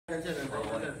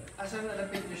Asa na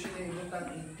lapit usually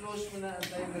i-close mo na ang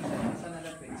timer sa asa na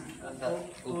lapit.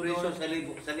 Compressor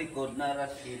sa likod na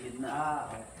ras gilid na.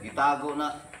 Itago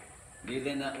na.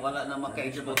 Dili na wala na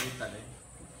makaisod.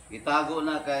 Itago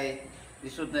na kay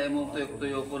isod na imong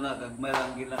tuyok-tuyok ko na kag may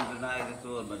langgilang ganaay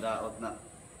kasun madaot na.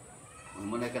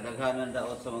 Mo na kadaghanan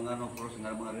daot sa mga no-cross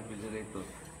nga mga refrigerator.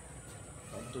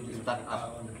 Stock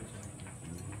up.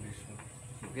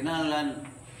 Kinahanglan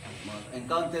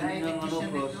encounter ninyo ang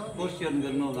no-cross, caution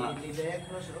gano'n nga.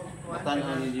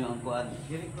 Matanaw ninyo ang kuan.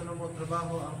 Dili ko na mo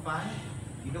trabaho ang fan.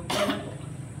 Idugtong ko.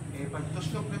 Pag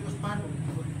tuslok na tos pan,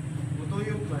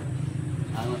 butuyog man.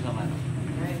 Ano sa man?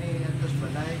 Ay, ni antos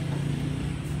balay.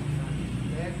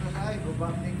 Diagnos ay,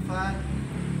 gubak ning fan.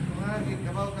 Kung nga,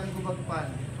 kabaw kang gubak fan.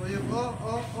 Tuyog,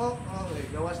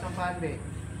 gawas ng fan, be.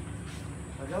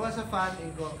 Pagawas sa fan,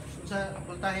 ko, sa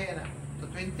pultahe na. To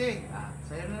 20.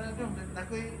 Sayo na doon.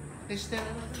 Nakoy tester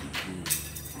na doon.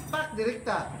 Pak,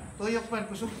 direkta. Tuyok man,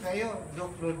 kusog kayo.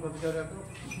 Joke doon, pagdaw na doon.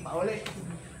 Pauli.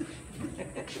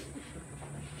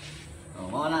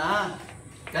 Mga na ha.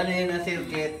 Kanina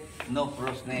circuit, no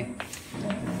cross ni.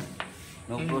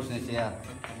 No cross ni siya.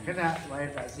 Kena,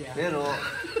 wire na siya. Pero,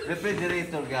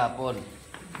 refrigerator gapon.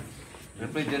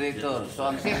 Refrigerator. So,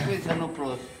 ang circuit sa no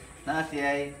cross, na siya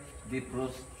ay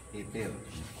defrost heater.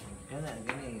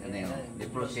 Gani,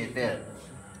 defrost heater.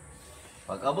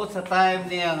 Pag abot sa time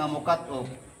niya nga mo cut off,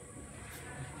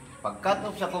 pag cut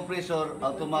off sa compressor,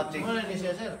 automatic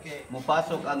mo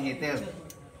pasok ang heater.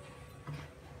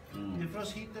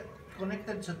 Defrost heater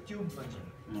connected sa tube ba siya?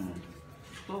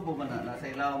 Tubo man na, nasa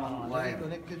ilaw ang wire.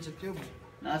 Connected sa tube.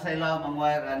 Nasa ilaw ang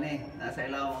wire ani, nasa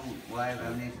ilaw ang wire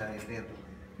ani sa heater.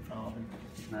 Oo.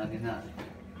 Nagi na.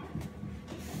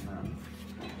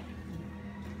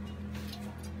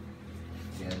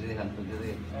 Diri hanto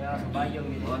diri. Kaya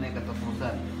bayong ito. Ano yung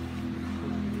katapusan.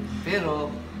 Pero,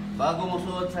 bago mo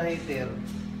suot sa heater,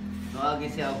 nuagi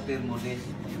siya ang thermodis.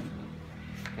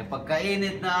 Kaya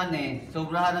pagkainit na ani,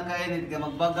 sobrahan na kainit, kaya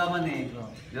magbaga man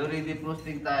during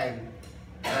defrosting time,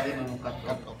 kaya mo cut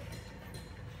off.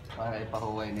 Para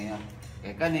ipahuway niya.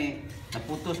 Kaya kani,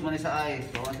 naputos man sa ice,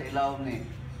 doon sa ilaw ni,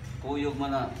 kuyog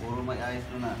man na, puro may ice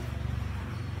na.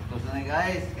 Putos na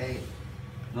guys, kaya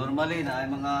normally na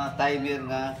ay mga timer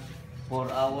nga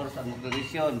 4 hours ang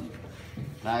operasyon,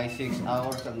 na ay 6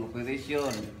 hours ang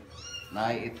operasyon,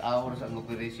 na ay 8 hours ang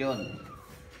operasyon.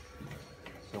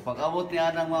 So pag abot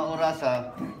niya ng mga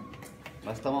orasa,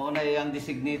 basta mauna yung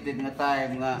designated nga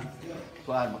time nga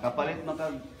kuan makapalit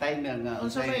timer nga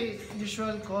unsa may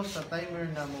usual cost sa timer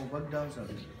na mo bag down sa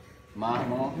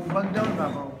mo bag down ba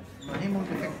mo mahimong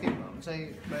effective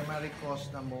unsay primary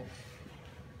cost na mo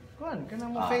kuan kana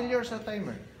mo failure sa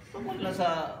timer tungkol na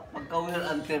sa pagka-wear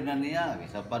and tear na niya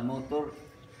sa pan motor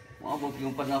maabot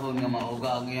yung panahon nga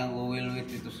mauga ang iyang oil with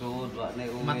ito suod wa na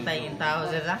oil matay in tao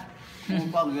sila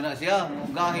Mumpang yun na siya,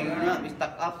 mugahin yun na,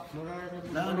 stock up.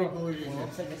 Na ano?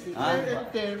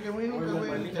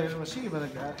 Sige ba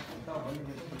nag-guard?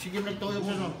 sige nagtuyog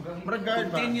sa nun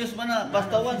maragard ba? Continuous man na,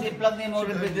 basta once i-plug niya mo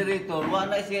refrigerator,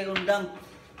 wala siya undang.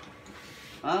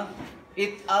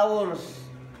 8 hours.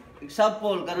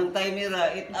 Example, kanang timer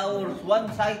 8 hours,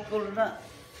 1 cycle na.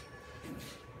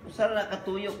 Saan na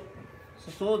katuyok?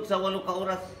 Susod sa 8 ka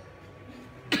oras.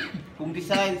 Kung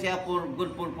design siya for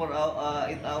good for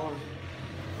 8 hours.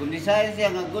 Kung design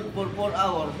siya nga good for 4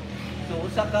 hours, so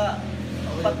usa ka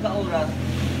 4 ka oras,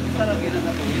 usa ra gyud ang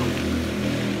katuyok.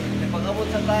 Kaya pag abot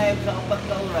sa time sa 4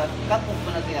 ka oras, cut off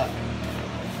man na siya.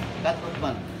 Cut off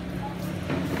man.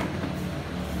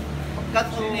 Pag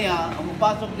cut off niya, ang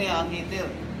pasok niya ang heater.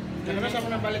 Ano sa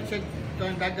mga balik sa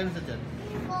kung dagan sa dyan?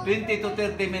 20 to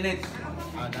 30 minutes.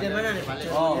 Di ba na balik?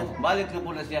 Balik na po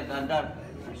na siya dandar.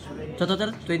 So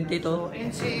total 20 to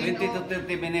 20 to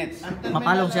 30 minutes.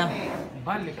 mapalong siya.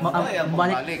 Balik.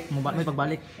 May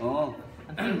pagbalik. Oo.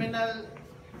 Ang terminal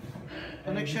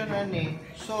connection ani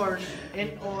source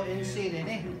NONC din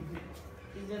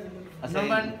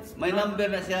May number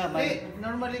na siya.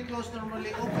 Normally close, normally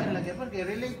open lagi pa kay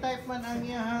relay type man ang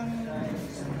iyang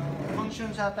function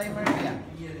sa timer niya.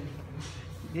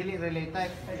 Dili relay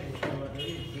type.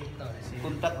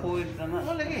 Contact point na na.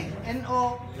 Ano lagi?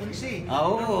 NONC.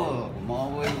 Oo.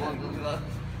 Mawawin ko.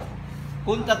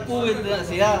 Contact point na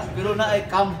siya. Pero na ay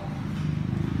cam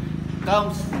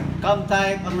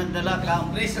type ang nagdala.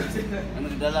 Cam. Ang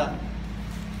nagdala.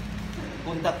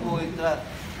 Contact point na.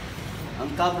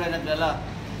 Ang camera nagdala.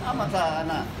 Tama sa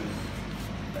ana.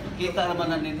 Kita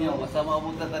naman na ninyo. Basta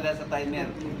maabutan talaga sa timer.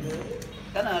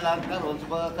 Kana lang karon sa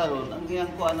mga karon ang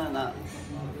iyang kuan na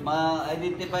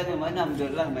ma-identify niyo may number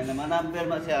lang, may number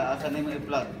man siya asa nimo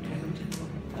i-plug.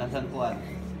 Asan kuan?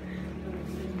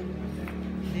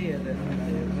 Hindi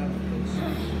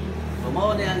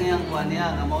Mao ni ang iyang kuan niya,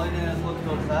 nga mao ni ang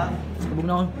control sa Kabog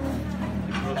na ako.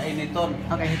 kainiton.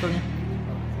 Kainito niya.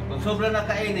 Kung sobra na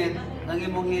kainit, ang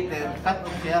imong heater, cut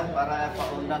off siya para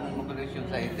paundang ang operasyon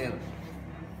sa heater.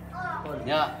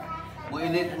 Nya, mo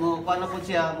init mo paano po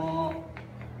siya mo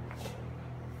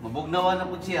mabugnawan na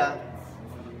po siya.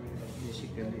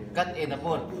 Cut in na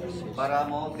po para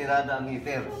mo tirada ang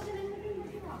heater.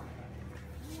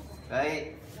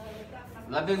 Kay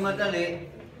labing madali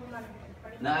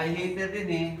na ay heater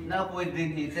din na pwede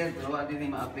din heater pero wala din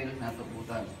maapil na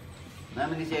tuputan.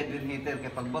 Namin ni siya green heater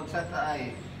kay pagbagsak sa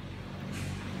ay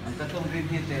ang katong green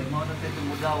heater mo na siya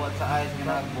tumudawat sa ayos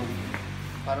nga nagbog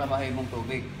para mahimong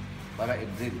tubig para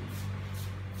i-breathe.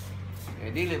 Eh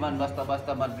dili man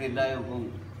basta-basta mag-breathe dayon kung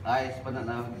ayos pa na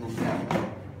nagbog siya.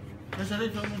 Kasi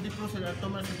rin, so mo dito sa ato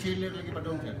man sa chiller lagi pa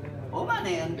doon siya. O man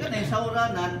ang kanay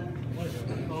sauranan.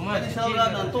 Kanay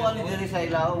sauranan to ani diri sa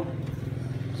ilaw.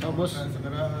 So boss, Sa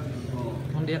karaan. Oh,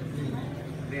 hindi.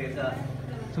 di sa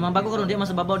Sa mga bago karon di mas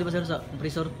babaw di ba sir sa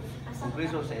compressor?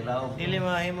 kompresor sa ilaw. Dili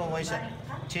mahimo mo sa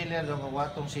chiller o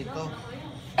watong sito.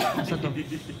 Asa to?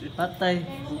 Patay.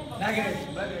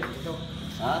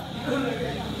 Ha?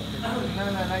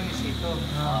 Na lagi sito.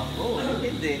 Ah, oo,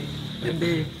 depende.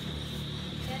 Hindi.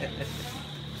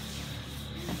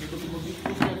 Dito mo dito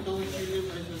sa ato chiller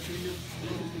ay sa chiller.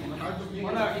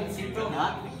 Wala insito. Ha?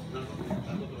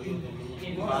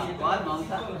 Kuan mo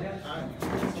sa.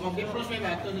 Sa mga pipros may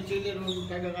ato ni chiller mo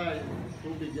kagakay.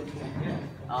 Tubig yan po.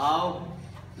 Aw.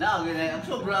 Na gani ang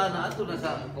sobra na ato na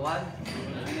sa kuan.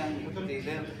 Ang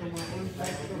dealer.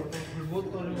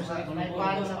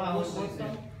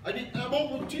 Ay di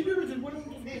mo chiller rin wala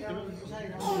mo.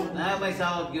 Na may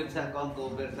sahod gyud sa kuan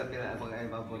cover sa pila pag ay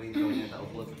paborito niya sa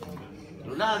upot.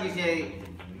 Luna gi siya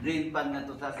drain pan na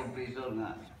to sa compressor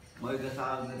nga. Moy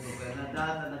gasahod na to kaya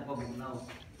nadata nagpabugnaw.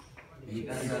 Hindi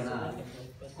ka na.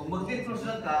 Kung mag-defrost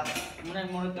lang ka, muna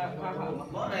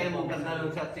yung tanggalon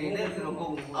sa chiller. Pero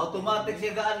kung automatic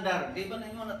siya ka-andar, di ba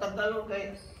na yung natanggalon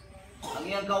kay ang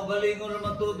iyang kaugalingon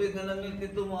naman tubig na lamig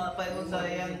dito mga payon sa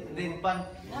iyang drain pan.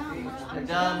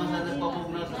 Kaya mas na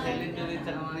nagpabugnaw sa cylinder rin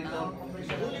sa compressor.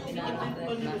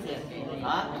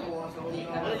 Ha?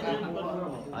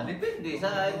 Ah, depende sa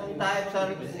yung type sa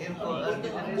refrigerator.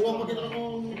 Buwang mo kita mo.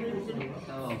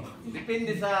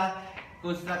 Depende sa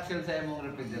construction sa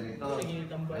imong refrigerator.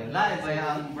 Lain ba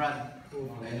ang brand?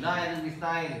 Lain ang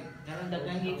style.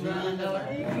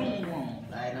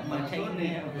 Lain ang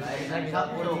Panasonic, lain ang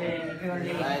Samsung,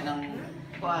 lain ang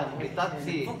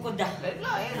Hitachi.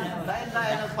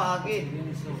 Lain ang pagi.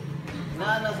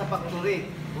 Na sa factory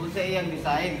kung sa iyang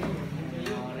design.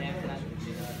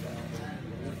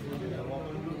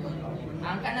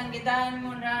 Ang kanang gitaan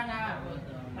mo na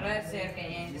sir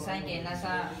kay yung design kay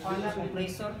nasa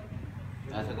compressor.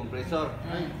 Nasa compressor.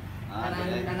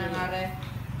 Dili. Kanang are.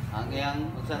 Ang iyang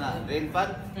unsa na drain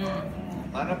pan.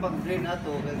 Para pag drain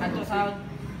ato Ato sa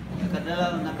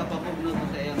kadala nakapabugnaw ko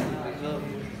sa iyang compressor.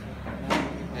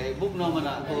 Eh bugnaw man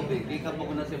na tubig, di ka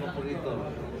bugnaw sa evaporator.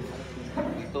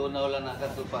 Ito na wala na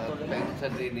kadto pa sa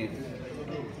drainage.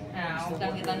 ang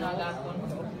kang kita no agapon.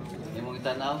 Imong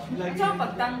itanaw. Sa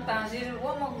pagtangtang sir,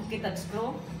 wa mo kita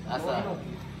screw. Asa?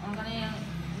 Ang kaniyang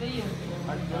layo.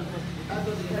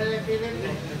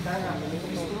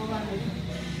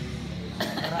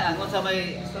 Ang unsa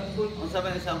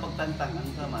may isang pagtantang ang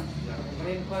saman.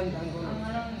 Ang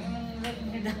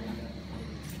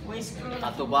wa screw.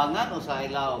 Atubangan o sa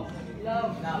ilaw.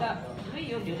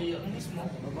 Layo mismo.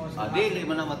 Dili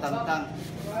mo na matantang.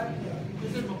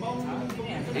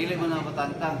 Dili mo na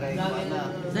matantang kay na.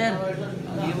 Sir,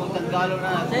 Hindi mo tanggalon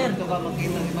na. Sir. Ito ka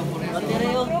makita ng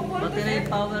evaporator. battery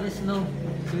power is low.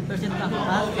 3% lang.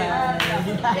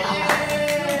 Patay.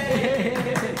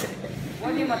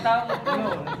 Wali matao.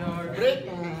 Break.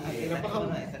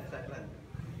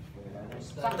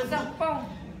 Saksak pa.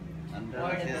 Andra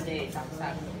Or siya.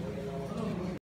 saksak.